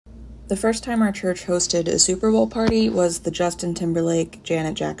The first time our church hosted a Super Bowl party was the Justin Timberlake,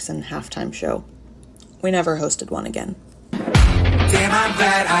 Janet Jackson halftime show. We never hosted one again. Damn, I'm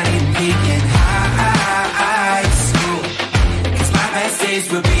glad I didn't peak in high school, 'cause my best days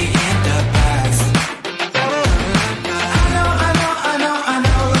will be in the past. I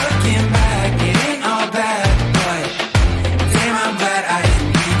know, looking back, it ain't all bad, but damn, I'm glad I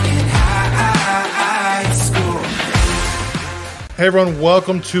didn't peak in high school. Hey everyone,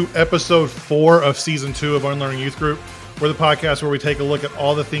 welcome to episode 4 of season 2 of Unlearning Youth Group. We're the podcast where we take a look at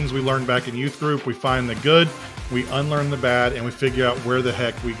all the things we learned back in youth group. We find the good, we unlearn the bad, and we figure out where the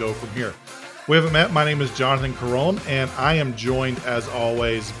heck we go from here. We haven't met. My name is Jonathan Caron, and I am joined, as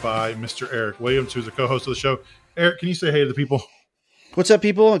always, by Mr. Eric Williams, who's the co-host of the show. Eric, can you say hey to the people? What's up,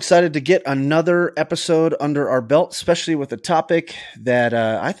 people? Excited to get another episode under our belt, especially with a topic that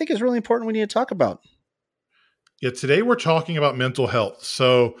I think is really important we need to talk about. Yeah, today we're talking about mental health.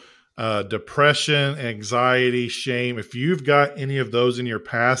 So depression, anxiety, shame. If you've got any of those in your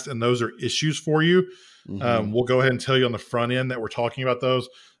past and those are issues for you, we'll go ahead and tell you on the front end that we're talking about those.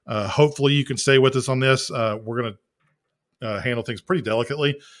 Hopefully you can stay with us on this. We're going to handle things pretty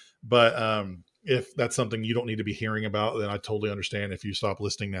delicately, but if that's something you don't need to be hearing about, then I totally understand if you stop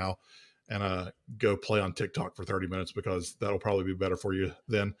listening now and go play on TikTok for 30 minutes, because that'll probably be better for you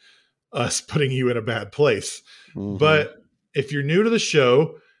than us putting you in a bad place. But if you're new to the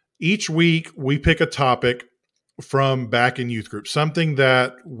show, each week we pick a topic from back in youth group, something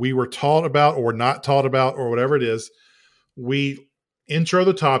that we were taught about or not taught about or whatever it is. We intro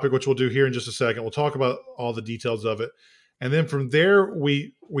the topic, which we'll do here in just a second. We'll talk about all the details of it. And then from there,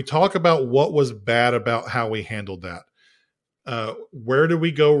 we talk about what was bad about how we handled that. Where do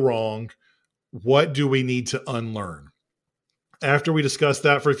we go wrong? What do we need to unlearn? After we discuss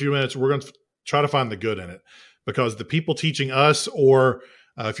that for a few minutes, we're going to try to find the good in it, because the people teaching us, or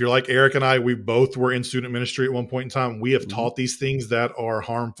if you're like Eric and I, we both were in student ministry at one point in time. We have taught these things that are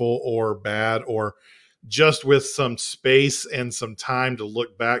harmful or bad, or just with some space and some time to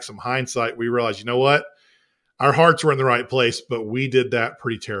look back, some hindsight, we realize, you know what? Our hearts were in the right place, but we did that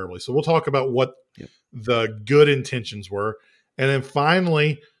pretty terribly. So we'll talk about what the good intentions were. And then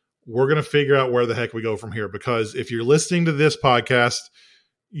finally, we're going to figure out where the heck we go from here, because if you're listening to this podcast,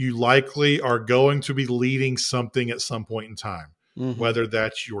 you likely are going to be leading something at some point in time, whether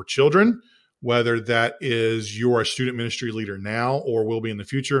that's your children, whether that is you're a student ministry leader now or will be in the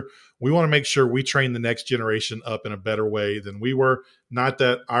future. We want to make sure we train the next generation up in a better way than we were. Not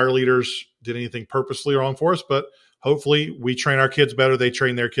that our leaders did anything purposely wrong for us, but hopefully we train our kids better, they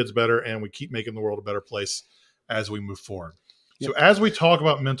train their kids better, and we keep making the world a better place as we move forward. So as we talk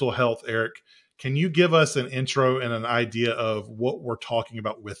about mental health, Eric, can you give us an intro and an idea of what we're talking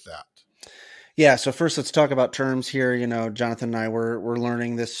about with that? Yeah. So first, let's talk about terms here. You know, Jonathan and I we're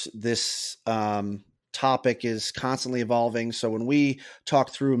learning this topic is constantly evolving. So when we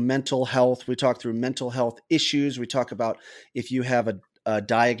talk through mental health, we talk through mental health issues. We talk about if you have a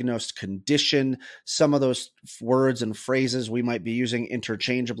diagnosed condition. Some of those words and phrases we might be using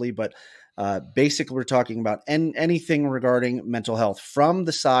interchangeably, but basically, we're talking about anything regarding mental health, from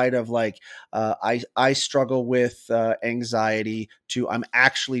the side of like, I struggle with anxiety, to I'm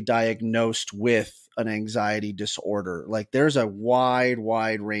actually diagnosed with an anxiety disorder. Like, there's a wide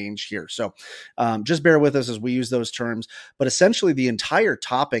range here. So just bear with us as we use those terms. But essentially, the entire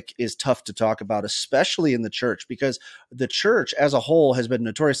topic is tough to talk about, especially in the church, because the church as a whole has been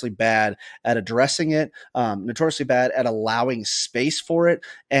notoriously bad at addressing it, notoriously bad at allowing space for it.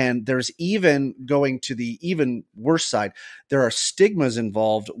 And there's even, going to the even worse side, there are stigmas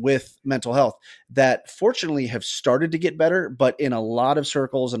involved with mental health that fortunately have started to get better, but in a lot of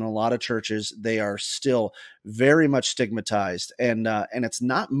circles and a lot of churches, they are still very much stigmatized, and it's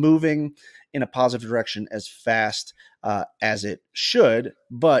not moving in a positive direction as fast as it should,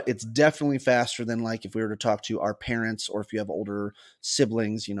 but it's definitely faster than, like, if we were to talk to our parents, or if you have older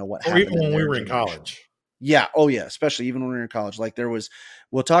siblings, you know, what happened even when we were in college. Yeah. Oh yeah. Especially even when we were in college, like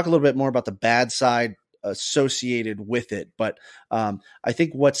we'll talk a little bit more about the bad side associated with it. But I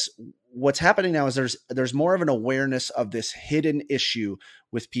think what's happening now is there's more of an awareness of this hidden issue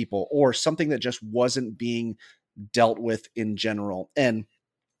with people, or something that just wasn't being dealt with in general. And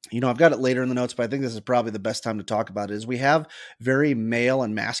you know, I've got it later in the notes, but I think this is probably the best time to talk about it. Is we have very male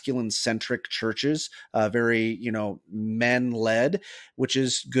and masculine centric churches, very, you know, men led, which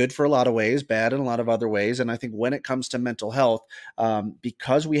is good for a lot of ways, bad in a lot of other ways. And I think when it comes to mental health,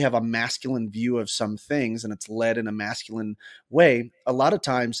 because we have a masculine view of some things and it's led in a masculine way, a lot of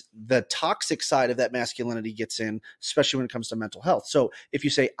times the toxic side of that masculinity gets in, especially when it comes to mental health. So if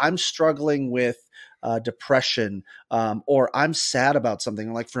you say, I'm struggling with depression, or I'm sad about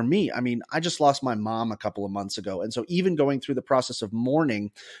something. Like for me, I mean, I just lost my mom a couple of months ago. And so even going through the process of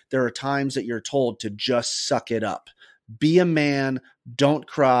mourning, there are times that you're told to just suck it up. Be a man, don't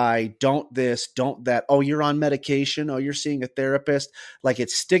cry, don't this, don't that. Oh, you're on medication. Oh, you're seeing a therapist. Like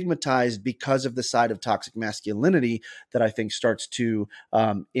it's stigmatized because of the side of toxic masculinity that I think starts to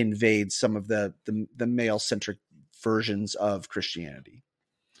invade some of the male-centric versions of Christianity.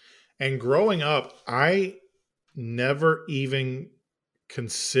 And growing up, I never even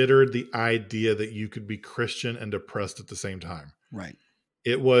considered the idea that you could be Christian and depressed at the same time. Right.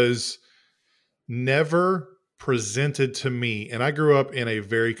 It was never presented to me. And I grew up in a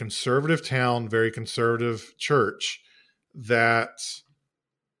very conservative town, very conservative church, that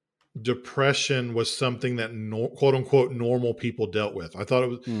depression was something that quote unquote normal people dealt with. I thought it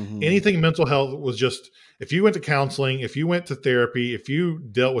was anything mental health was just, if you went to counseling, if you went to therapy, if you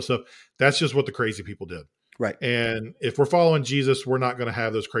dealt with stuff, that's just what the crazy people did. Right. And if we're following Jesus, we're not going to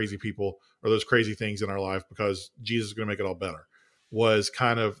have those crazy people or those crazy things in our life because Jesus is going to make it all better, was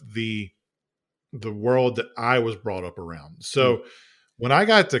kind of the world that I was brought up around. So when I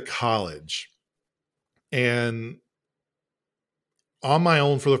got to college and on my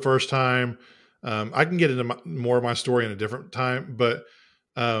own for the first time, I can get into more of my story in a different time, but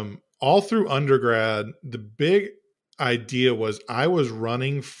all through undergrad, the big idea was I was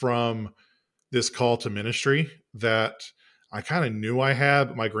running from this call to ministry that I kind of knew I had,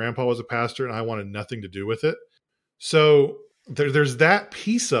 but my grandpa was a pastor and I wanted nothing to do with it. So there's that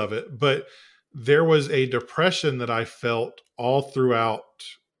piece of it, but there was a depression that I felt all throughout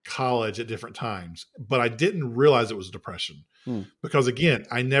college at different times, but I didn't realize it was depression because again,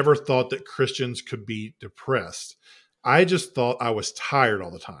 I never thought that Christians could be depressed. I just thought I was tired all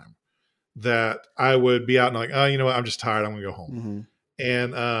the time, that I would be out and like, oh, you know what? I'm just tired. I'm gonna go home.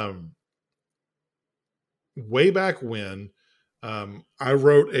 And, way back when, I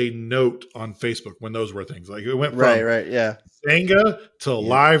wrote a note on Facebook when those were things. Like it went from Xanga to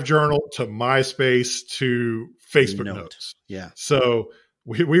LiveJournal to MySpace to Facebook notes. Yeah. So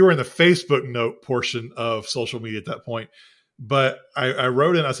we were in the Facebook note portion of social media at that point. But I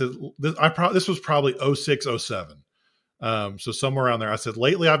wrote in, I said, this was probably 06, 07. So somewhere around there, I said,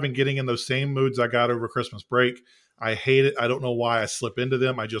 lately I've been getting in those same moods I got over Christmas break. I hate it. I don't know why I slip into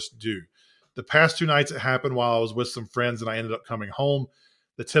them. I just do. The past 2 nights it happened while I was with some friends and I ended up coming home.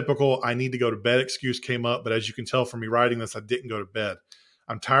 The typical I need to go to bed excuse came up, but as you can tell from me writing this, I didn't go to bed.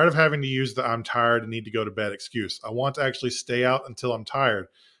 I'm tired of having to use the I'm tired and need to go to bed excuse. I want to actually stay out until I'm tired.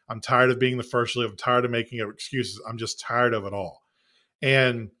 I'm tired of being the first to leave. I'm tired of making excuses. I'm just tired of it all.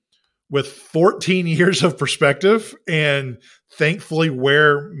 And with 14 years of perspective and thankfully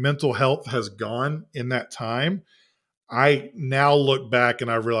where mental health has gone in that time, I now look back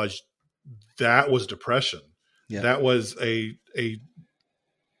and I realize that was depression. Yeah. That was a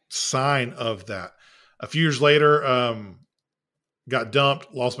sign of that. A few years later, got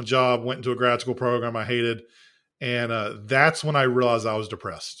dumped, lost my job, went into a grad school program I hated. And that's when I realized I was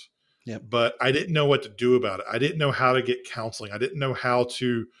depressed. Yep. But I didn't know what to do about it. I didn't know how to get counseling. I didn't know how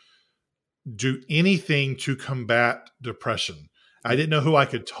to do anything to combat depression. I didn't know who I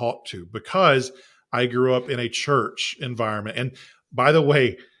could talk to because I grew up in a church environment. And by the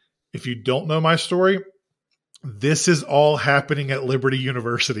way, if you don't know my story, this is all happening at Liberty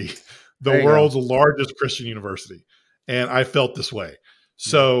University, the world's largest Christian university. And I felt this way.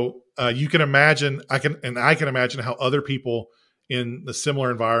 So you can imagine, I can imagine how other people in the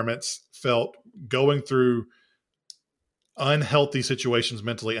similar environments felt going through unhealthy situations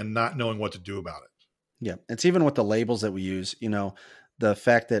mentally and not knowing what to do about it. Yeah. It's even with the labels that we use, you know, the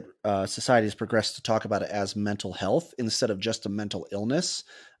fact that society has progressed to talk about it as mental health instead of just a mental illness.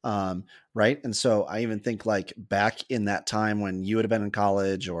 Right. And so I even think like back in that time when you would have been in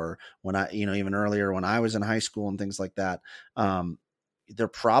college or when I, you know, even earlier when I was in high school and things like that,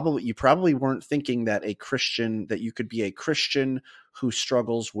 you probably weren't thinking that that you could be a Christian who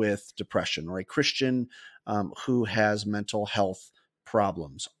struggles with depression or a Christian who has mental health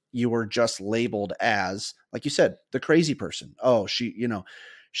problems. You were just labeled as, like you said, the crazy person. Oh,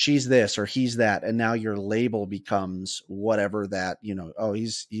 she's this or he's that. And now your label becomes whatever that, oh,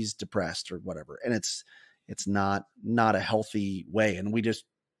 he's depressed or whatever. And it's not a healthy way. And we just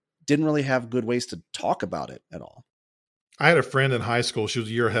didn't really have good ways to talk about it at all. I had a friend in high school. She was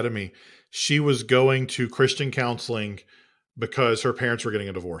a year ahead of me. She was going to Christian counseling because her parents were getting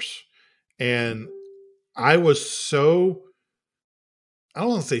a divorce. And I was so, I don't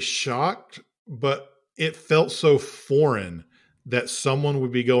want to say shocked, but it felt so foreign that someone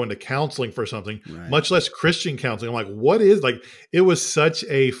would be going to counseling for something, much less Christian counseling. I'm like, what is, like, it was such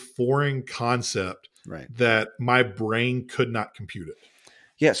a foreign concept Right. that my brain could not compute it.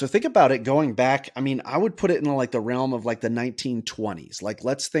 Yeah. So think about it going back. I mean, I would put it in like the realm of like the 1920s. Like,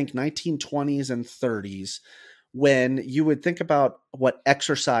 let's think 1920s and 30s, when you would think about what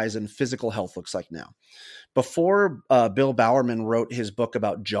exercise and physical health looks like now. Before Bill Bowerman wrote his book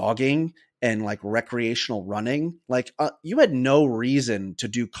about jogging and like recreational running, like you had no reason to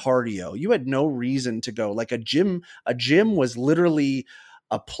do cardio. You had no reason to go like a gym. A gym was literally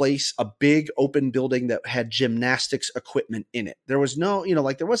a place, a big open building that had gymnastics equipment in it. There was no,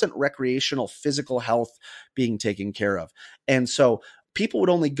 like there wasn't recreational physical health being taken care of. And so people would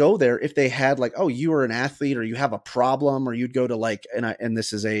only go there if they had like, oh, you are an athlete or you have a problem, or you'd go to like, and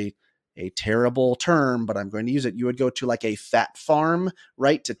this is a terrible term, but I'm going to use it. You would go to like a fat farm,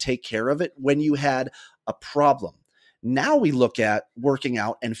 right, to take care of it when you had a problem. Now we look at working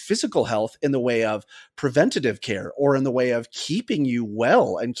out and physical health in the way of preventative care, or in the way of keeping you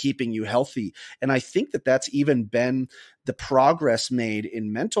well and keeping you healthy. And I think that that's even been the progress made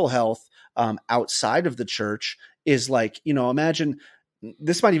in mental health outside of the church. Is like, imagine,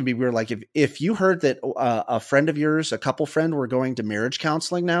 this might even be weird. Like if you heard that a friend of yours, a couple friend, were going to marriage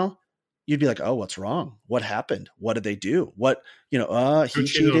counseling now, you'd be like, oh, what's wrong? What happened? What did they do? What, he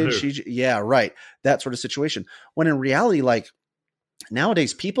cheated. Yeah, right. That sort of situation. When in reality, like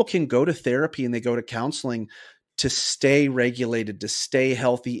nowadays people can go to therapy and they go to counseling to stay regulated, to stay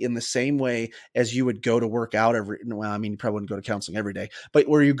healthy, in the same way as you would go to work out you probably wouldn't go to counseling every day, but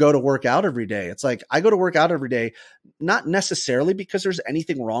where you go to work out every day. It's like, I go to work out every day, not necessarily because there's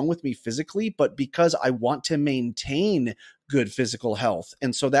anything wrong with me physically, but because I want to maintain good physical health.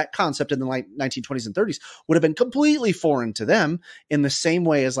 And so that concept in the 1920s and 30s would have been completely foreign to them, in the same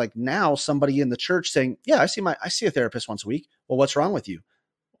way as like now somebody in the church saying, yeah, I see a therapist once a week. Well, what's wrong with you?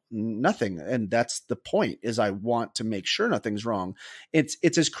 Nothing. And that's the point, is I want to make sure nothing's wrong. It's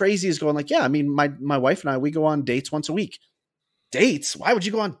as crazy as going like, yeah, I mean, my wife and I, we go on dates once a week. Dates? Why would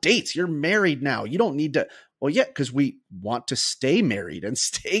you go on dates? You're married now. You don't need to. Well, yeah, because we want to stay married and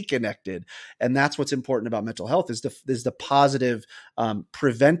stay connected. And that's what's important about mental health, is the positive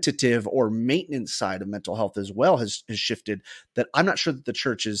preventative or maintenance side of mental health as well has shifted, that I'm not sure that the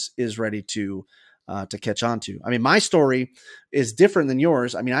church is ready to catch on to. I mean, my story is different than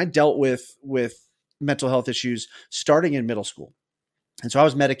yours. I mean, I dealt with mental health issues starting in middle school. And so I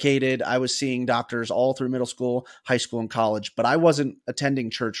was medicated. I was seeing doctors all through middle school, high school, and college, but I wasn't attending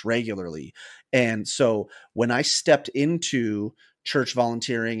church regularly. And so when I stepped into church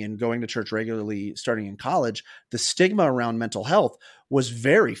volunteering and going to church regularly starting in college, the stigma around mental health was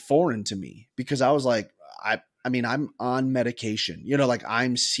very foreign to me, because I was like, I mean, I'm on medication, like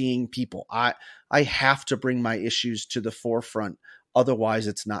I'm seeing people. I have to bring my issues to the forefront. Otherwise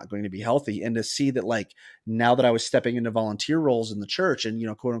it's not going to be healthy. And to see that, like, now that I was stepping into volunteer roles in the church and,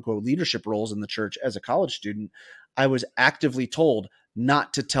 quote unquote, leadership roles in the church as a college student, I was actively told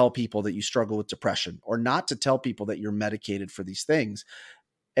not to tell people that you struggle with depression, or not to tell people that you're medicated for these things.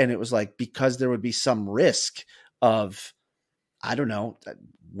 And it was like, because there would be some risk of, I don't know,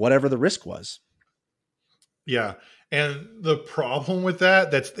 whatever the risk was. Yeah. And the problem with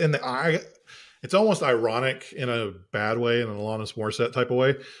that, it's almost ironic in a bad way, in an Alanis Morissette type of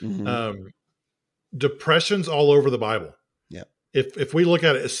way. Mm-hmm. Depression's all over the Bible. Yeah. If we look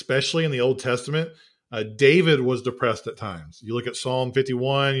at it, especially in the Old Testament, David was depressed at times. You look at Psalm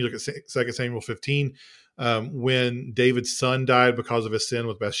 51, you look at 2 Samuel 15, when David's son died because of his sin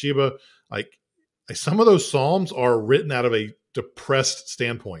with Bathsheba. Like some of those Psalms are written out of a depressed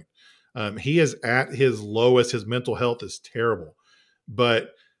standpoint. He is at his lowest. His mental health is terrible. But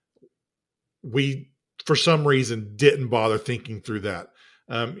we, for some reason, didn't bother thinking through that.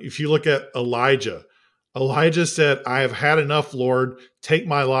 If you look at Elijah said, I have had enough, Lord. Take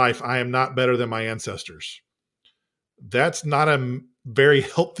my life. I am not better than my ancestors. That's not a very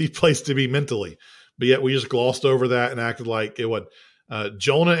healthy place to be mentally. But yet we just glossed over that and acted like it would.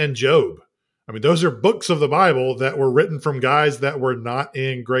 Jonah and Job. I mean, those are books of the Bible that were written from guys that were not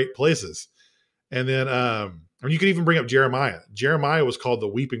in great places. And then you can even bring up Jeremiah. Jeremiah was called the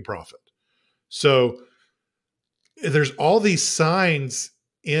weeping prophet. So there's all these signs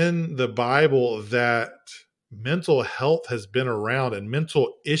in the Bible that mental health has been around, and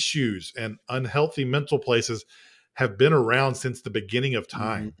mental issues and unhealthy mental places have been around since the beginning of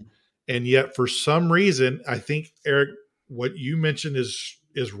time. Mm-hmm. And yet for some reason, I think, Eric, what you mentioned is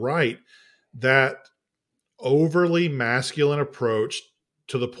right, that overly masculine approach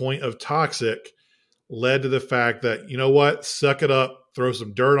to the point of toxic led to the fact that, you know what, suck it up, throw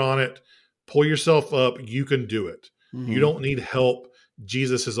some dirt on it, pull yourself up. You can do it. Mm-hmm. You don't need help.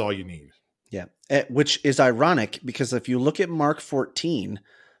 Jesus is all you need. Yeah. Which is ironic, because if you look at Mark 14,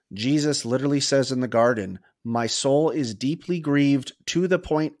 Jesus literally says in the garden, my soul is deeply grieved to the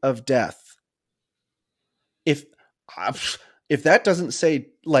point of death. If that doesn't say,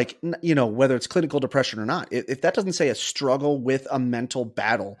 like, you know, whether it's clinical depression or not, if that doesn't say a struggle with a mental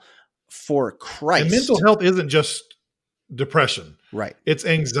battle for Christ. And mental health isn't just depression. Right. It's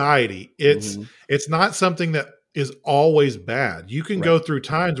anxiety. It's not something that is always bad. You can go through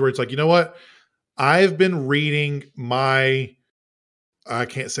times where it's like, you know what? I've been reading I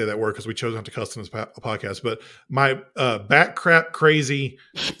can't say that word because we chose not to cuss in this podcast, but my back crap crazy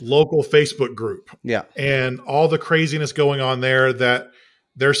local Facebook group. Yeah. And all the craziness going on there, that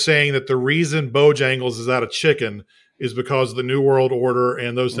they're saying that the reason Bojangles is out of chicken is because of the New World Order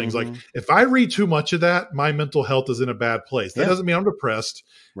and those things. Like, if I read too much of that, my mental health is in a bad place. That doesn't mean I'm depressed.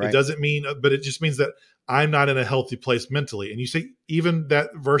 Right. It doesn't mean, but it just means that I'm not in a healthy place mentally. And you see, even that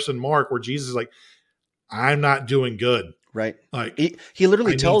verse in Mark where Jesus is like, I'm not doing good. Right. Like, he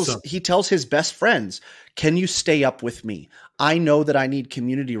literally tells his best friends, can you stay up with me? I know that I need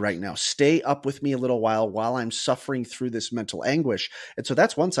community right now. Stay up with me a little while I'm suffering through this mental anguish. And so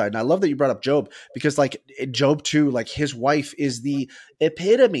that's one side. And I love that you brought up Job, because like Job too, like his wife is the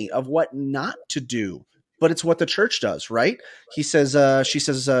epitome of what not to do, but it's what the church does, right? She says,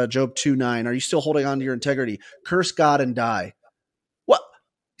 Job 2:9, are you still holding on to your integrity? Curse God and die. What?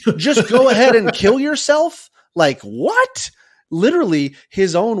 Just go ahead and kill yourself? Like, what? Literally,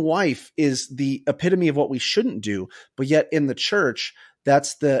 his own wife is the epitome of what we shouldn't do. But yet in the church,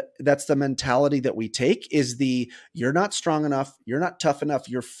 that's the mentality that we take, is you're not strong enough. You're not tough enough.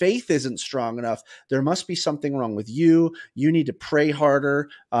 Your faith isn't strong enough. There must be something wrong with you. You need to pray harder.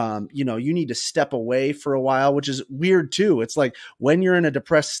 You need to step away for a while, which is weird too. It's like when you're in a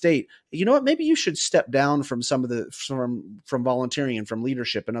depressed state, you know what? Maybe you should step down from from volunteering and from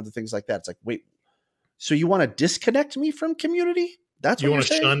leadership and other things like that. It's like, wait, so you want to disconnect me from community? That's what you want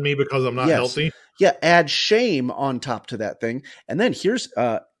to shun me because I'm not healthy? Yeah, add shame on top to that thing. And then here's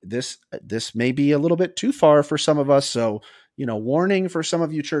this may be a little bit too far for some of us. So, warning for some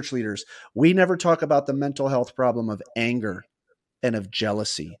of you church leaders. We never talk about the mental health problem of anger and of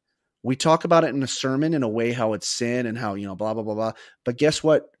jealousy. We talk about it in a sermon in a way how it's sin and how, blah, blah, blah, blah. But guess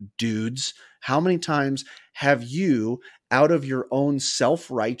what, dudes? How many times have you, out of your own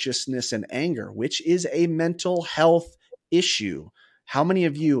self-righteousness and anger, which is a mental health issue, how many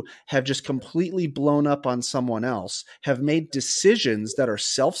of you have just completely blown up on someone else, have made decisions that are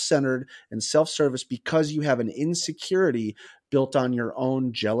self-centered and self-service because you have an insecurity built on your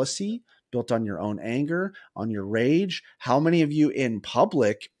own jealousy, built on your own anger, on your rage? How many of you in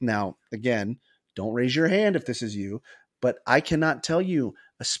public, now, again, don't raise your hand if this is you, but I cannot tell you,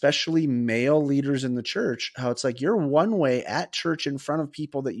 especially male leaders in the church, how it's like you're one way at church in front of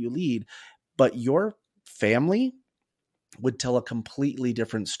people that you lead, but your family would tell a completely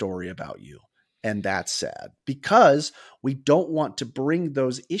different story about you. And that's sad, because we don't want to bring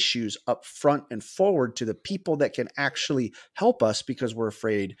those issues up front and forward to the people that can actually help us, because we're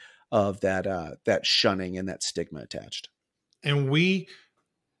afraid of that shunning and that stigma attached. And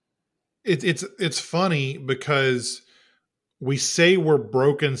it's funny because we say we're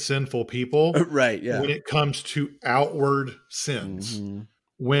broken, sinful people, right? Yeah. When it comes to outward sins, Mm-hmm.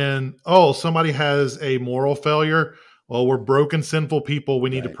 when somebody has a moral failure, well, we're broken, sinful people. We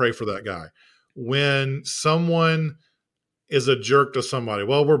need to pray for that guy. When someone is a jerk to somebody,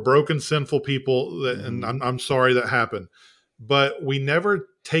 well, we're broken, sinful people, and I'm sorry that happened. But we never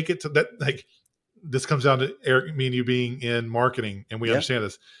take it to that. Like, this comes down to Eric, me and you being in marketing, and we understand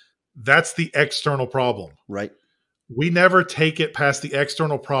this. That's the external problem, right? We never take it past the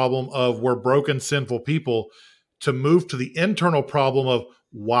external problem of we're broken, sinful people to move to the internal problem of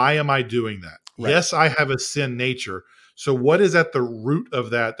why am I doing that? Right. Yes, I have a sin nature. So what is at the root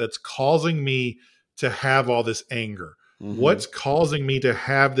of that that's causing me to have all this anger? Mm-hmm. What's causing me to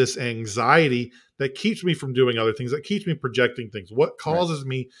have this anxiety that keeps me from doing other things, that keeps me projecting things? What causes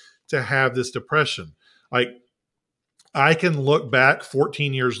me to have this depression? Like, I can look back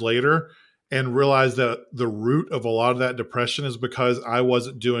 14 years later and realize that the root of a lot of that depression is because I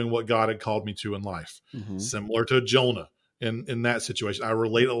wasn't doing what God had called me to in life. Mm-hmm. Similar to Jonah in that situation. I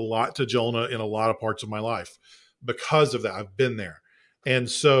relate a lot to Jonah in a lot of parts of my life because of that. I've been there. And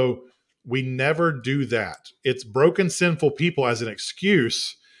so we never do that. It's broken, sinful people as an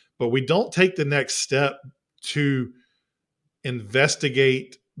excuse, but we don't take the next step to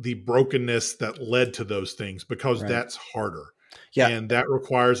investigate the brokenness that led to those things, because that's harder. Yeah. And that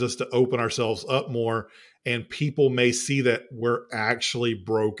requires us to open ourselves up more, and people may see that we're actually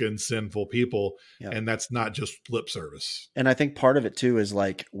broken, sinful people. Yeah. And that's not just lip service. And I think part of it too is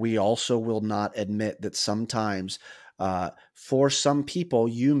like, we also will not admit that sometimes For some people,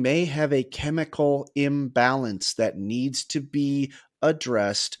 you may have a chemical imbalance that needs to be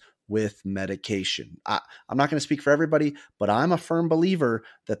addressed with medication. I'm not going to speak for everybody, but I'm a firm believer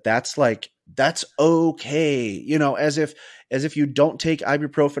that that's okay. You know, as if you don't take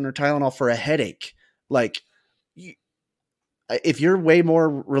ibuprofen or Tylenol for a headache, like if you're way more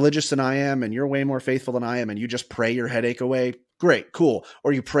religious than I am and you're way more faithful than I am and you just pray your headache away, great, cool.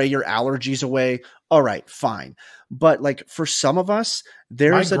 Or you pray your allergies away. All right, fine. But like for some of us,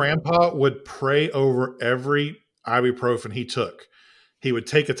 my grandpa would pray over every ibuprofen he took. He would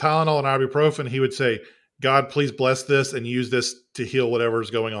take a Tylenol and ibuprofen. He would say, God, please bless this and use this to heal whatever's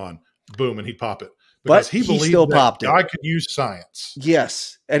going on. Boom. And he'd pop it. Because he believed still that popped God it. could use science.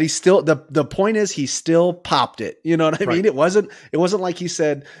 Yes. And he still, the point is he still popped it. You know what I mean? It wasn't like he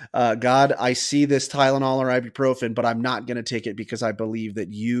said, God, I see this Tylenol or ibuprofen, but I'm not going to take it because I believe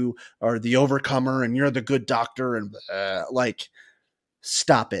that you are the overcomer and you're the good doctor and like,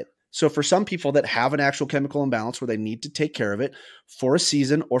 stop it. So for some people that have an actual chemical imbalance where they need to take care of it for a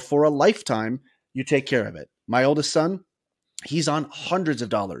season or for a lifetime, you take care of it. My oldest son, he's on hundreds of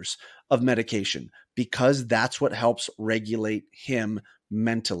dollars of medication because that's what helps regulate him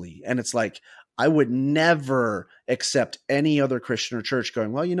mentally. And it's like, I would never accept any other Christian or church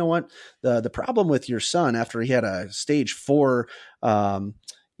going, well, you know what? The problem with your son after he had a stage 4,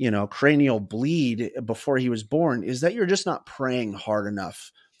 cranial bleed before he was born is that you're just not praying hard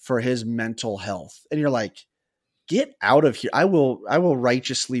enough for his mental health. And you're like, get out of here. I will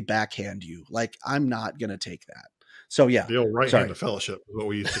righteously backhand you. Like, I'm not going to take that. So yeah. The old right hand of fellowship is what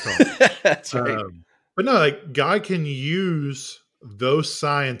we used to call it. That's right. But no, like God can use those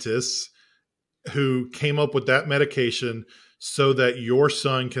scientists who came up with that medication so that your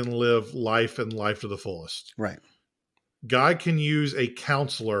son can live life and life to the fullest. Right. God can use a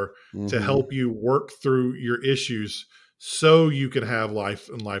counselor to help you work through your issues so you can have life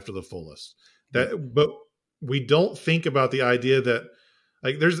and life to the fullest. But we don't think about the idea that,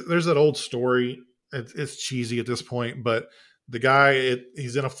 like, there's that old story. It's cheesy at this point, but the guy,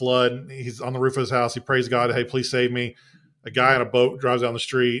 he's in a flood. He's on the roof of his house. He prays God, hey, please save me. A guy in a boat drives down the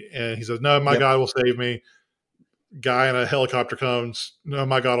street and he says, no, my God will save me. Guy in a helicopter comes, no,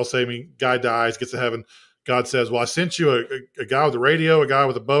 my God will save me. Guy dies, gets to heaven. God says, well, I sent you a guy with a radio, a guy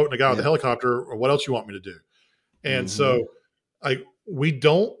with a boat, and a guy with a helicopter. Or what else you want me to do? And so we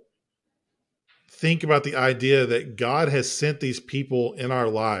don't think about the idea that God has sent these people in our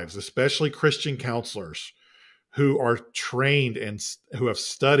lives, especially Christian counselors who are trained and who have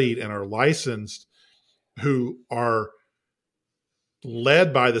studied and are licensed, who are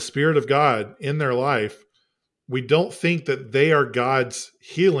led by the Spirit of God in their life. We don't think that they are God's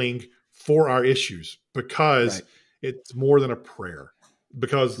healing for our issues because it's more than a prayer.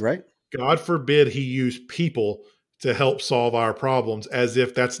 Because God forbid he use people to help solve our problems, as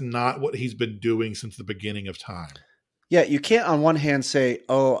if that's not what he's been doing since the beginning of time. Yeah, you can't on one hand say,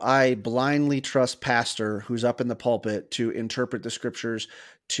 oh, I blindly trust pastor who's up in the pulpit to interpret the scriptures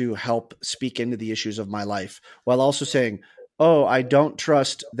to help speak into the issues of my life, while also saying, oh, I don't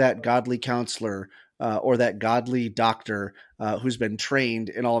trust that godly counselor or that godly doctor who's been trained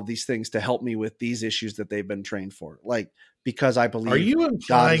in all of these things to help me with these issues that they've been trained for. Like, because I believe. Are you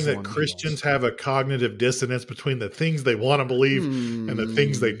implying that Christians have a cognitive dissonance between the things they want to believe and the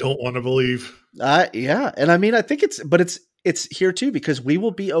things they don't want to believe? Yeah. And I mean, I think it's here too, because we will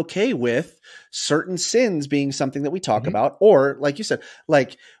be okay with certain sins being something that we talk about, or like you said,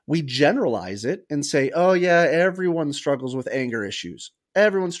 like we generalize it and say, oh yeah, everyone struggles with anger issues.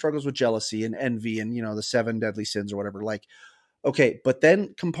 Everyone struggles with jealousy and envy and, the 7 deadly sins or whatever. Like, okay, but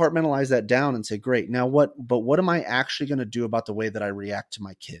then compartmentalize that down and say, great, now what am I actually going to do about the way that I react to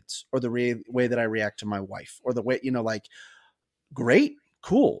my kids or the way that I react to my wife or the way, like, great,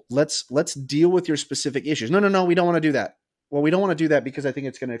 cool. Let's deal with your specific issues. No, we don't want to do that. Well, we don't want to do that because I think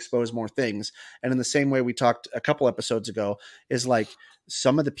it's going to expose more things. And in the same way we talked a couple episodes ago is like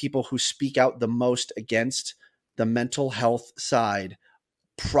some of the people who speak out the most against the mental health side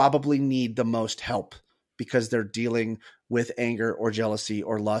probably need the most help because they're dealing with anger or jealousy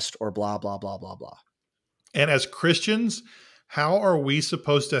or lust or blah, blah, blah, blah, blah. And as Christians, how are we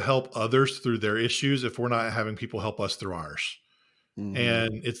supposed to help others through their issues if we're not having people help us through ours?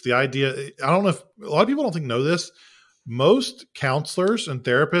 And it's the idea, I don't know if a lot of people don't know this. Most counselors and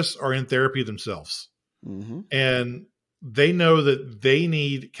therapists are in therapy themselves. And they know that they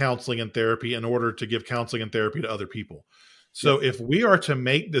need counseling and therapy in order to give counseling and therapy to other people. So if we are to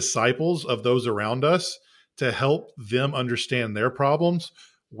make disciples of those around us to help them understand their problems,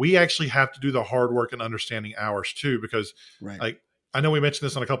 we actually have to do the hard work in understanding ours too, because like I know we mentioned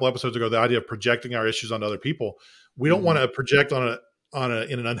this on a couple episodes ago, the idea of projecting our issues onto other people. We don't want to project in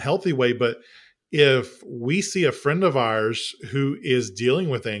an unhealthy way, but if we see a friend of ours who is dealing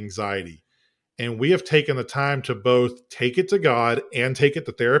with anxiety and we have taken the time to both take it to God and take it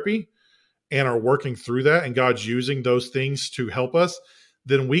to therapy and are working through that, and God's using those things to help us,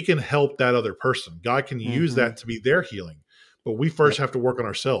 then we can help that other person. God can use that to be their healing. But we first have to work on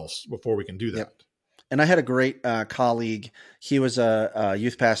ourselves before we can do that. Yep. And I had a great colleague. He was a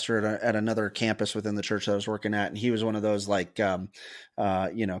youth pastor at another campus within the church that I was working at. And he was one of those kind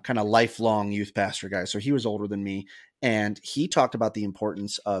of lifelong youth pastor guys. So he was older than me. And he talked about the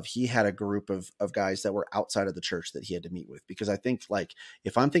importance of, he had a group of guys that were outside of the church that he had to meet with. Because I think, like,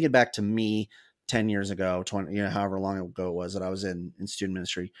 if I'm thinking back to me 10 years ago, 20, however long ago it was that I was in student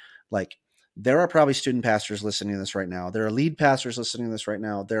ministry, like, there are probably student pastors listening to this right now. There are lead pastors listening to this right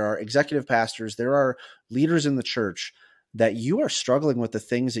now. There are executive pastors. There are leaders in the church that you are struggling with the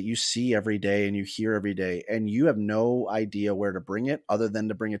things that you see every day and you hear every day, and you have no idea where to bring it other than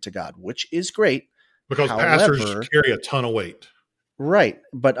to bring it to God, which is great. Because pastors carry a ton of weight. Right.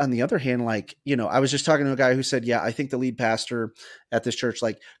 But on the other hand, like, I was just talking to a guy who said, yeah, I think the lead pastor at this church,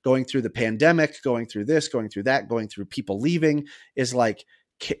 like, going through the pandemic, going through this, going through that, going through people leaving, is like,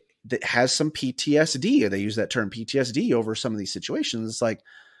 that has some PTSD. They use that term PTSD over some of these situations. It's like,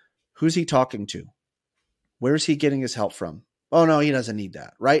 who's he talking to? Where's he getting his help from? Oh no, he doesn't need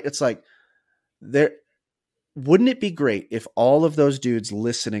that. Right. It's like, wouldn't it be great if all of those dudes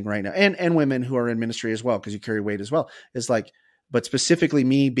listening right now, and women who are in ministry as well, because you carry weight as well, is like, but specifically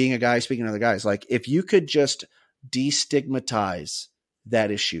me being a guy speaking to other guys, like, if you could just destigmatize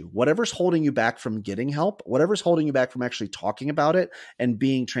that issue, whatever's holding you back from getting help, whatever's holding you back from actually talking about it and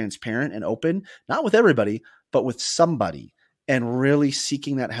being transparent and open, not with everybody, but with somebody, and really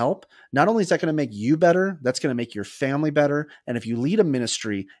seeking that help. Not only is that going to make you better, that's going to make your family better. And if you lead a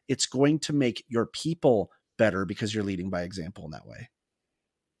ministry, it's going to make your people better because you're leading by example in that way.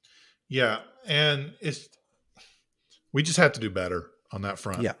 Yeah. And we just have to do better on that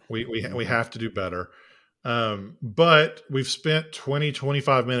front. Yeah. We have to do better. But we've spent 20,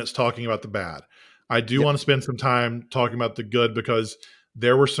 25 minutes talking about the bad. I do want to spend some time talking about the good, because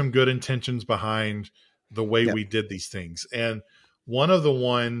there were some good intentions behind the way we did these things. And one of the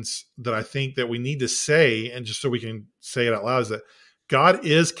ones that I think that we need to say, and just so we can say it out loud, is that God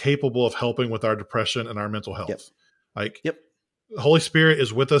is capable of helping with our depression and our mental health. The Holy Spirit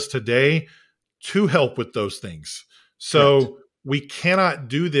is with us today to help with those things. So we cannot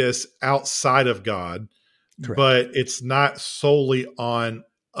do this outside of God. Correct. But it's not solely on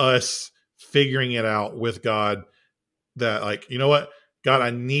us figuring it out with God, that, like, you know what, God,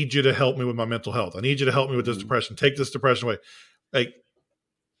 I need you to help me with my mental health. I need you to help me with this depression. Take this depression away. Like,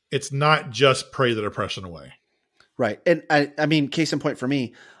 it's not just pray the depression away. Right. And I mean, case in point for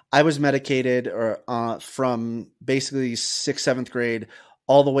me, I was medicated from basically 6th, 7th grade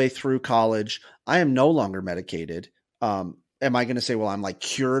all the way through college. I am no longer medicated. Am I going to say, well, I'm like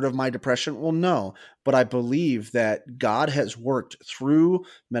cured of my depression? Well, no, but I believe that God has worked through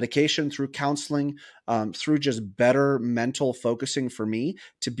medication, through counseling, through just better mental focusing for me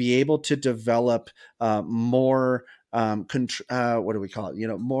to be able to develop more, what do we call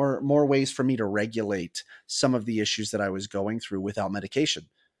it? More ways for me to regulate some of the issues that I was going through without medication.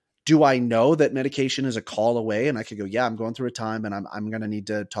 Do I know that medication is a call away and I could go, yeah, I'm going through a time and I'm going to need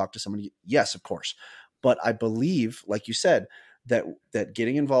to talk to somebody? Yes, of course. But I believe, like you said, that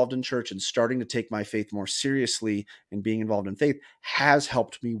getting involved in church and starting to take my faith more seriously and being involved in faith has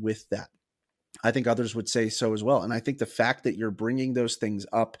helped me with that. I think others would say so as well. And I think the fact that you're bringing those things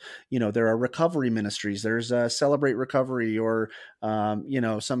up, there are recovery ministries, there's Celebrate Recovery, or,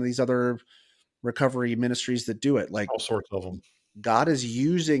 some of these other recovery ministries that do it, like all sorts of them. God is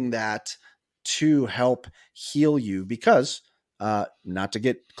using that to help heal you, because not to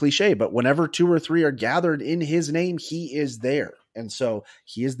get cliche, but whenever 2 or 3 are gathered in his name, he is there. And so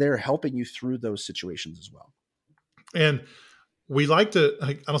he is there helping you through those situations as well. And we like to,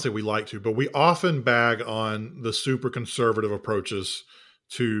 I don't say we like to, but we often bag on the super conservative approaches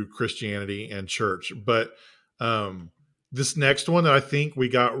to Christianity and church. But this next one that I think we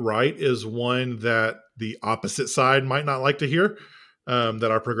got right is one that the opposite side might not like to hear,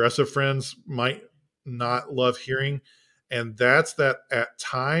 that our progressive friends might not love hearing. And that's that at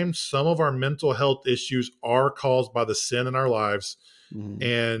times, some of our mental health issues are caused by the sin in our lives. Mm-hmm.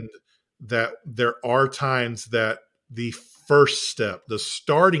 And that there are times that the first step, the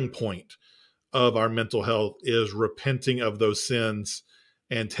starting point of our mental health is repenting of those sins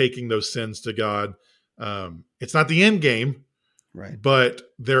and taking those sins to God. It's not the end game, right? But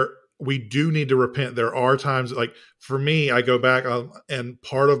there we do need to repent. There are times, like for me, I go back and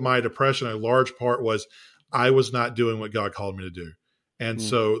part of my depression, a large part was I was not doing what God called me to do. And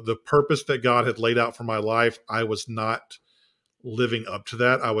so the purpose that God had laid out for my life, I was not living up to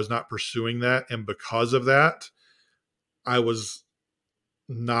that. I was not pursuing that. And because of that, I was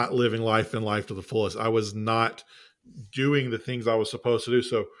not living life to the fullest. I was not doing the things I was supposed to do.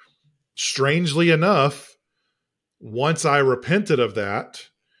 So strangely enough, once I repented of that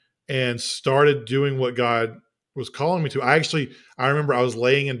and started doing what God was calling me to, I remember I was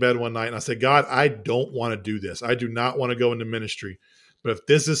laying in bed one night and I said, God, I don't want to do this. I do not want to go into ministry. But if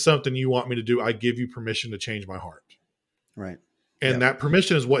this is something you want me to do, I give you permission to change my heart. Right. And that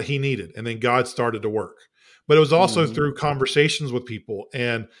permission is what he needed. And then God started to work. But it was also through conversations with people.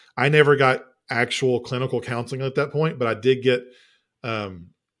 And I never got actual clinical counseling at that point, but I did get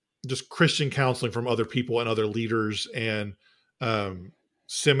just Christian counseling from other people and other leaders and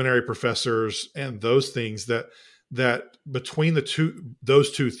seminary professors and those things that between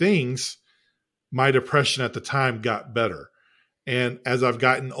those two things, my depression at the time got better. And as I've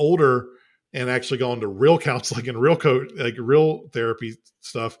gotten older and actually gone to real counseling and real therapy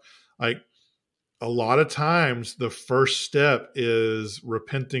stuff, like a lot of times the first step is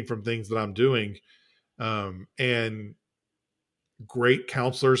repenting from things that I'm doing. And great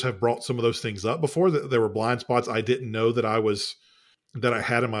counselors have brought some of those things up before. That there were blind spots I didn't know that I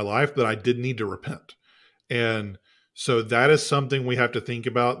had in my life, that I did need to repent. And so that is something we have to think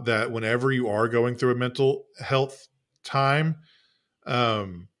about, that whenever you are going through a mental health time,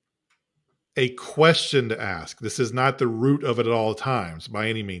 a question to ask. This is not the root of it at all times by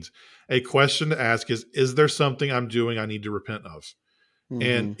any means. A question to ask is there something I'm doing I need to repent of?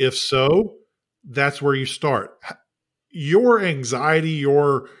 And if so, that's where you start. Your anxiety,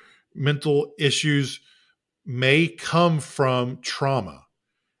 your mental issues may come from trauma,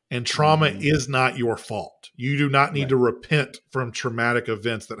 and trauma is not your fault. You do not need to repent from traumatic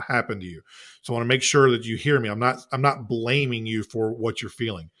events that happen to you. So I want to make sure that you hear me. I'm not blaming you for what you're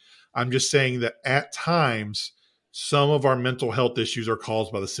feeling. I'm just saying that at times, some of our mental health issues are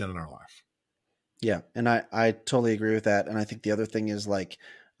caused by the sin in our life. Yeah. And I totally agree with that. And I think the other thing is like,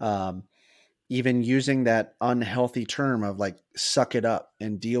 even using that unhealthy term of like, suck it up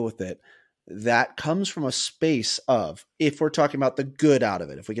and deal with it, that comes from a space of, if we're talking about the good out of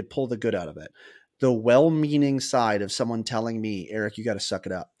it, if we could pull the good out of it, the well-meaning side of someone telling me, Eric, you got to suck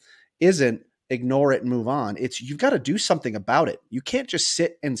it up, isn't ignore it and move on. It's, you've got to do something about it. You can't just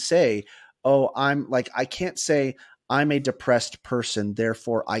sit and say, oh, I can't say I'm a depressed person,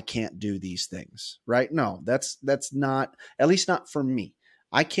 therefore I can't do these things. Right? No, that's not, at least not for me.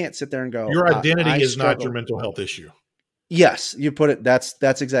 I can't sit there and go, your identity I is struggle. not your mental health issue. Yes, you put it.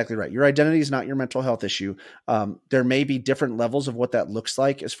 That's exactly right. Your identity is not your mental health issue. There may be different levels of what that looks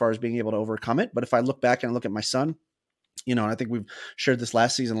like as far as being able to overcome it. But if I look back and look at my son, and I think we've shared this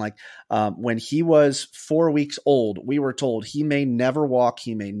last season, like when he was 4 weeks old, we were told he may never walk,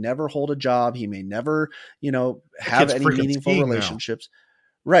 he may never hold a job, he may never, have any meaningful relationships.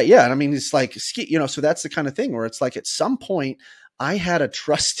 Now. Right. Yeah. And I mean, it's like, so that's the kind of thing where it's like at some point, I had a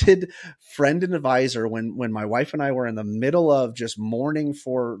trusted friend and advisor when my wife and I were in the middle of just mourning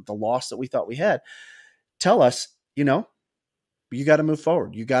for the loss that we thought we had, tell us, you got to move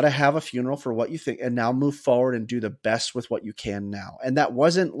forward. You got to have a funeral for what you think, and now move forward and do the best with what you can now. And that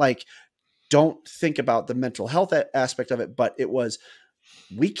wasn't like, don't think about the mental health aspect of it, but it was,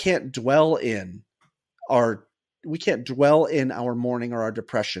 we can't dwell in our mourning or our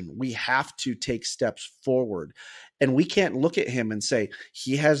depression. We have to take steps forward. And we can't look at him and say,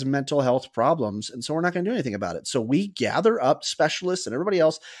 he has mental health problems, and so we're not going to do anything about it. So we gather up specialists and everybody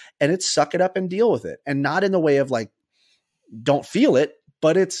else, and it's suck it up and deal with it. And not in the way of like, don't feel it,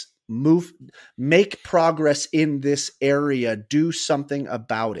 but it's make progress in this area, do something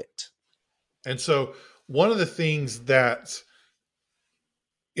about it. And so one of the things that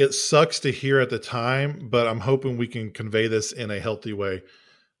it sucks to hear at the time, but I'm hoping we can convey this in a healthy way.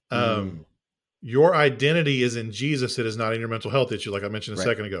 Your identity is in Jesus. It is not in your mental health issue, like I mentioned a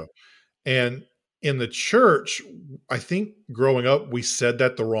second ago. And in the church, I think growing up, we said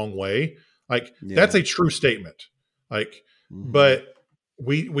that the wrong way. Like that's a true statement. Like, but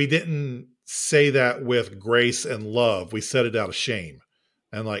we didn't say that with grace and love. We said it out of shame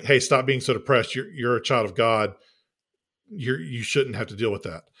and like, hey, stop being so depressed. You're a child of God. You shouldn't have to deal with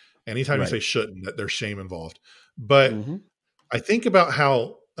that. Anytime you say shouldn't, that there's shame involved. But I think about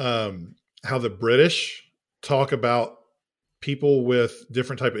how the British talk about people with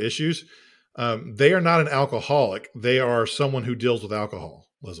different type of issues. They are not an alcoholic. They are someone who deals with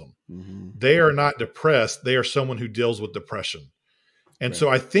alcoholism. They are not depressed. They are someone who deals with depression. And so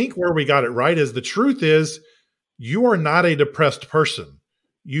I think where we got it right is the truth is you are not a depressed person.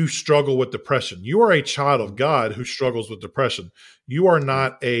 You struggle with depression. You are a child of God who struggles with depression. You are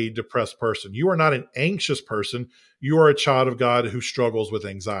not a depressed person. You are not an anxious person. You are a child of God who struggles with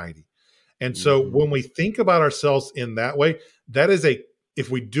anxiety. And so when we think about ourselves in that way, if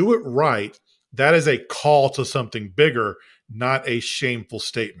we do it right, that is a call to something bigger, not a shameful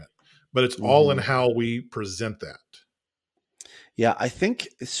statement. But it's all in how we present that. Yeah, I think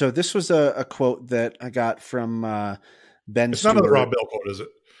so. This was a quote that I got from Ben It's Stewart. not another Rob Bell quote, is it?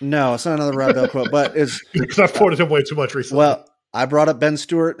 No, it's not another Rob Bell quote, but it's because I've quoted him way too much recently. Well, I brought up Ben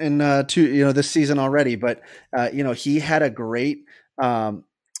Stewart in this season already, but he had a great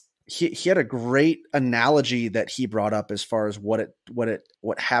he had a great analogy that he brought up as far as what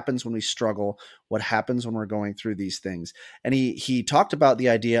happens when we struggle, what happens when we're going through these things, and he talked about the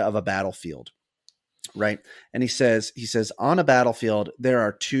idea of a battlefield. Right. And he says on a battlefield, there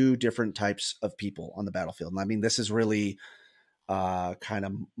are two different types of people on the battlefield. And I mean, this is really kind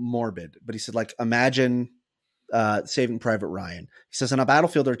of morbid, but he said, like, imagine Saving Private Ryan. He says on a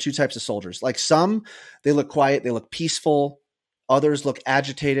battlefield, there are two types of soldiers. Like some, they look quiet, they look peaceful. Others look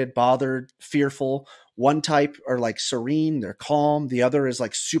agitated, bothered, fearful. One type are like serene, they're calm. The other is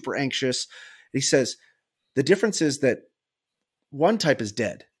like super anxious. And he says the difference is that one type is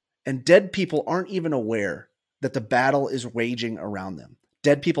dead. And dead people aren't even aware that the battle is waging around them.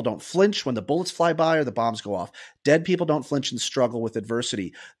 Dead people don't flinch when the bullets fly by or the bombs go off. Dead people don't flinch and struggle with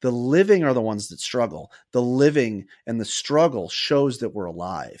adversity. The living are the ones that struggle. The living and the struggle shows that we're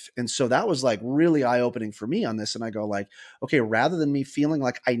alive. And so that was like really eye-opening for me on this. And I go like, okay, rather than me feeling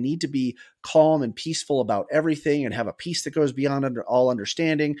like I need to be calm and peaceful about everything and have a peace that goes beyond all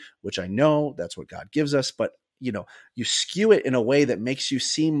understanding, which I know that's what God gives us, but you skew it in a way that makes you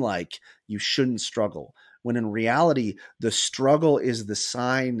seem like you shouldn't struggle, when in reality, the struggle is the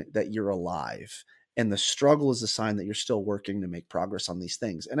sign that you're alive. And the struggle is the sign that you're still working to make progress on these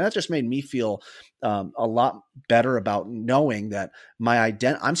things. And that just made me feel a lot better about knowing that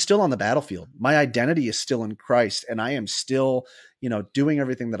I'm still on the battlefield. My identity is still in Christ, and I am still, doing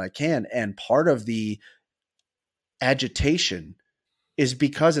everything that I can. And part of the agitation is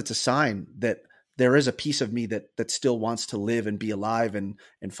because it's a sign that there is a piece of me that still wants to live and be alive and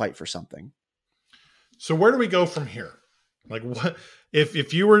fight for something. So where do we go from here? Like, what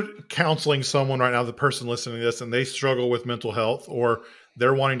if you were counseling someone right now, the person listening to this, and they struggle with mental health, or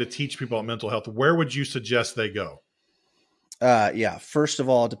they're wanting to teach people about mental health, where would you suggest they go? First of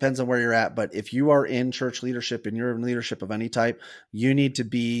all, it depends on where you're at, but if you are in church leadership and you're in leadership of any type, you need to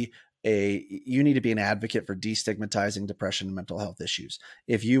be an advocate for destigmatizing depression and mental health issues.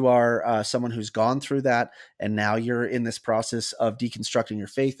 If you are someone who's gone through that and now you're in this process of deconstructing your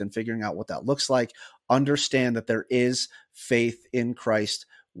faith and figuring out what that looks like, understand that there is faith in Christ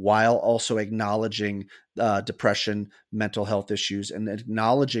while also acknowledging depression, mental health issues, and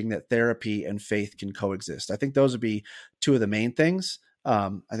acknowledging that therapy and faith can coexist. I think those would be two of the main things. I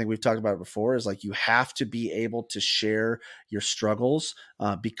think we've talked about it before, is like you have to be able to share your struggles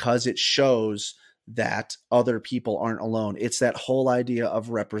because it shows that other people aren't alone. It's that whole idea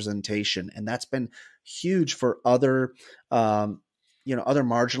of representation. And that's been huge for other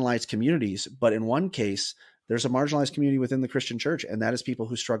marginalized communities. But in one case, there's a marginalized community within the Christian church, and that is people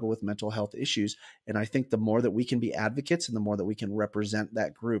who struggle with mental health issues. And I think the more that we can be advocates and the more that we can represent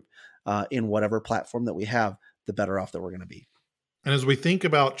that group in whatever platform that we have, the better off that we're going to be. And as we think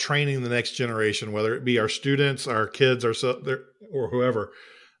about training the next generation, whether it be our students, our kids, or whoever,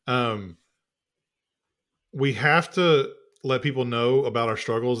 we have to let people know about our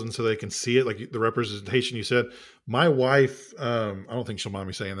struggles, and so they can see it, like the representation you said. My wife, I don't think she'll mind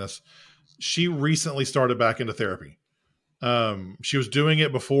me saying this, she recently started back into therapy. She was doing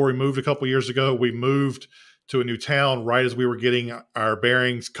it before we moved a couple years ago. We moved to a new town right as we were getting our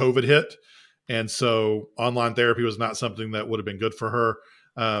bearings. COVID hit. And so online therapy was not something that would have been good for her.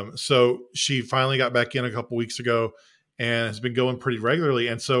 So she finally got back in a couple weeks ago and has been going pretty regularly.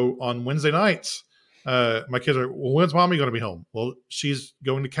 And so on Wednesday nights, my kids are, well, when's mommy going to be home? Well, she's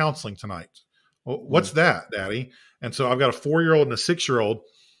going to counseling tonight. Well, what's that, Daddy? And so I've got a 4-year-old and a 6-year-old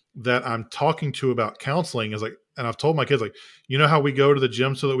that I'm talking to about counseling. Is like, and I've told my kids, like, you know how we go to the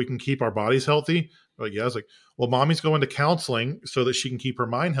gym so that we can keep our bodies healthy? Like, yeah. I was like, well, mommy's going to counseling so that she can keep her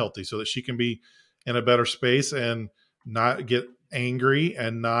mind healthy, so that she can be in a better space and not get angry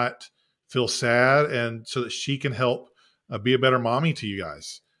and not feel sad, and so that she can help be a better mommy to you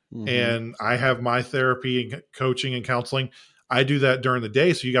guys. Mm-hmm. And I have my therapy and coaching and counseling. I do that during the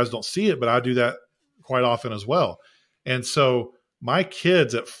day, so you guys don't see it, but I do that quite often as well. And so my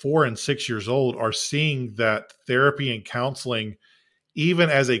kids at 4 and 6 years old are seeing that therapy and counseling even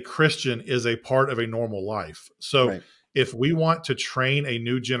as a Christian, is a part of a normal life. So Right. if we want to train a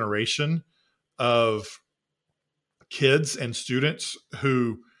new generation of kids and students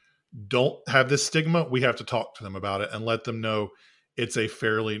who don't have this stigma, we have to talk to them about it and let them know it's a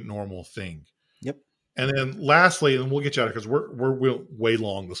fairly normal thing. Yep. And then lastly, and we'll get you out of because we're way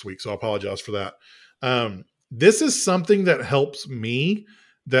long this week, so I apologize for that. This is something that helps me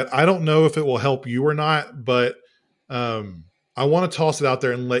that I don't know if it will help you or not, but I want to toss it out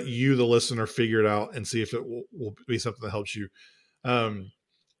there and let you, the listener, figure it out and see if it will be something that helps you.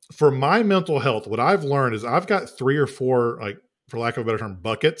 For my mental health, what I've learned is I've got 3 or 4, like, for lack of a better term,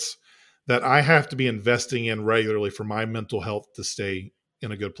 buckets that I have to be investing in regularly for my mental health to stay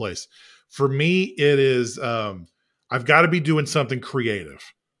in a good place. For me, it is, I've got to be doing something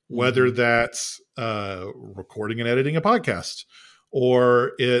creative, whether that's recording and editing a podcast,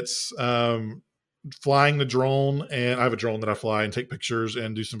 or it's flying the drone. And I have a drone that I fly and take pictures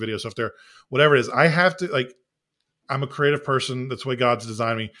and do some video stuff there. Whatever it is, I have to, like, I'm a creative person. That's the way God's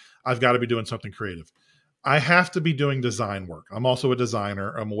designed me. I've got to be doing something creative. I have to be doing design work. I'm also a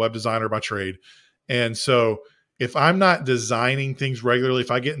designer. I'm a web designer by trade. And so if I'm not designing things regularly, if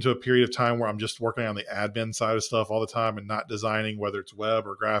I get into a period of time where I'm just working on the admin side of stuff all the time and not designing, whether it's web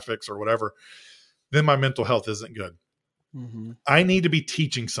or graphics or whatever, then my mental health isn't good. I need to be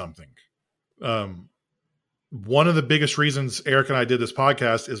teaching something. One of the biggest reasons Eric and I did this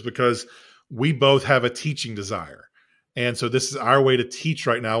podcast is because we both have a teaching desire. And so this is our way to teach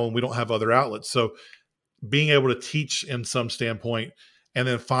right now when we don't have other outlets. So being able to teach in some standpoint, and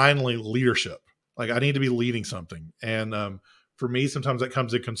then finally leadership. Like, I need to be leading something. And for me, sometimes that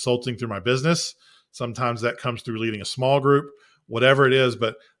comes in consulting through my business. Sometimes that comes through leading a small group, whatever it is.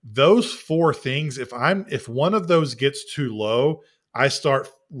 But those 4 things, if one of those gets too low, I start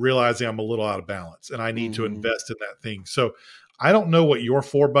realizing I'm a little out of balance and I need to invest in that thing. So I don't know what your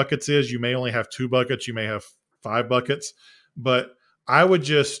 4 buckets is. You may only have 2 buckets. You may have 5 buckets, but I would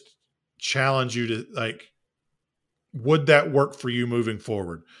just challenge you to, like, would that work for you moving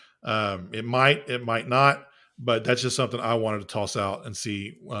forward? It might not, but that's just something I wanted to toss out and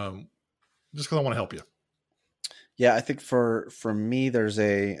see, just because I want to help you. Yeah, I think for me, there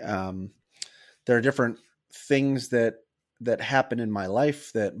are different things that happen in my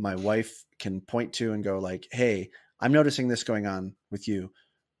life that my wife can point to and go like, hey, I'm noticing this going on with you.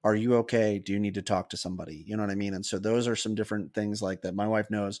 Are you okay? Do you need to talk to somebody? You know what I mean? And so those are some different things like that. My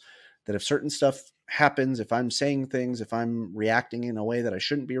wife knows that if certain stuff happens, if I'm saying things, if I'm reacting in a way that I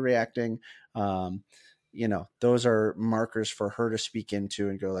shouldn't be reacting, those are markers for her to speak into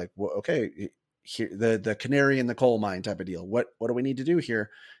and go like, well, okay, here, the canary in the coal mine type of deal. What do we need to do here?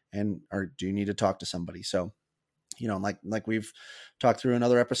 Or do you need to talk to somebody? So, like we've talked through in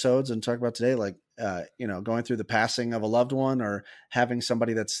other episodes and talked about today, like, going through the passing of a loved one or having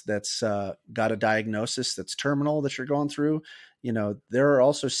somebody that's got a diagnosis that's terminal that you're going through, there are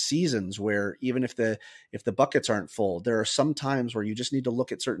also seasons where even if the buckets aren't full, there are some times where you just need to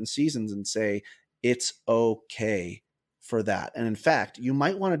look at certain seasons and say, it's okay for that. And in fact, you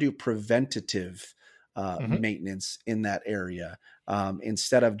might want to do preventative maintenance in that area,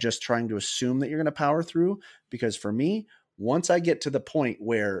 instead of just trying to assume that you're going to power through. Because for me, once I get to the point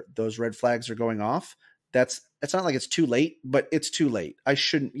where those red flags are going off, it's not like it's too late, but it's too late. I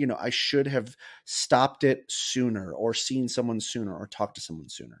should have stopped it sooner or seen someone sooner or talked to someone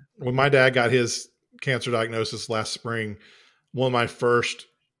sooner. When my dad got his cancer diagnosis last spring, one of my first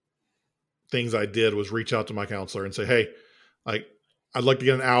things I did was reach out to my counselor and say, hey, like, I'd like to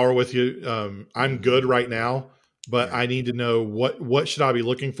get an hour with you. I'm good right now, but I need to know what should I be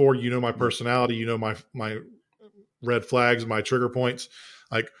looking for? My personality, my red flags, my trigger points.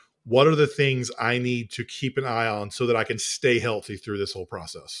 Like, what are the things I need to keep an eye on so that I can stay healthy through this whole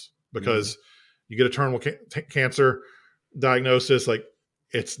process? Because you get a terminal cancer diagnosis, like,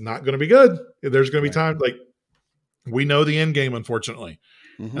 it's not going to be good. There's going to be times, like, we know the end game, unfortunately.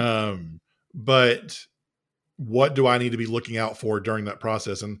 But what do I need to be looking out for during that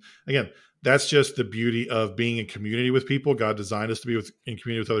process? And again, that's just the beauty of being in community with people. God designed us to be in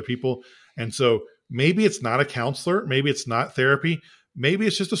community with other people. And so maybe it's not a counselor, maybe it's not therapy, maybe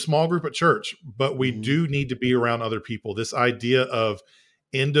it's just a small group at church, but we do need to be around other people. This idea of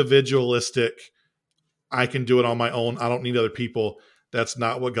individualistic, I can do it on my own, I don't need other people. That's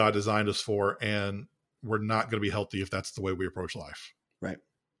not what God designed us for. And we're not going to be healthy if that's the way we approach life. Right.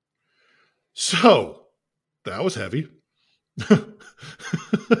 So that was heavy.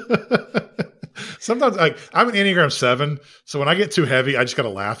 Sometimes I'm an Enneagram 7. So when I get too heavy, I just got to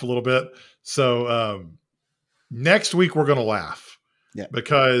laugh a little bit. So next week we're going to laugh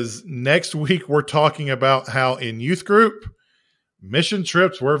because next week we're talking about how in youth group, mission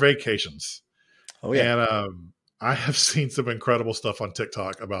trips were vacations. Oh yeah. And I have seen some incredible stuff on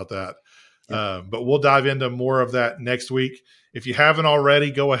TikTok about that. But we'll dive into more of that next week. If you haven't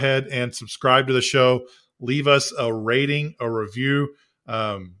already, go ahead and subscribe to the show. Leave us a rating, a review.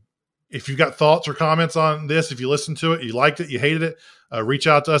 If you've got thoughts or comments on this, if you listened to it, you liked it, you hated it, reach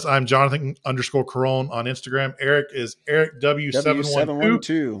out to us. I'm Jonathan_Caron on Instagram. Eric is Eric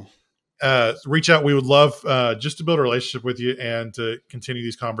W712. Reach out. We would love just to build a relationship with you and to continue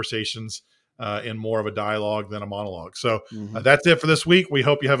these conversations in more of a dialogue than a monologue. So that's it for this week. We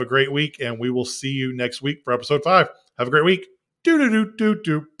hope you have a great week, and we will see you next week for episode 5. Have a great week.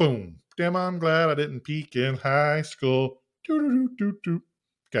 Do-do-do-do-do. Boom. Damn, I'm glad I didn't peak in high school. Do-do-do-do-do.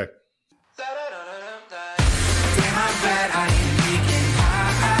 Okay. Damn, I'm glad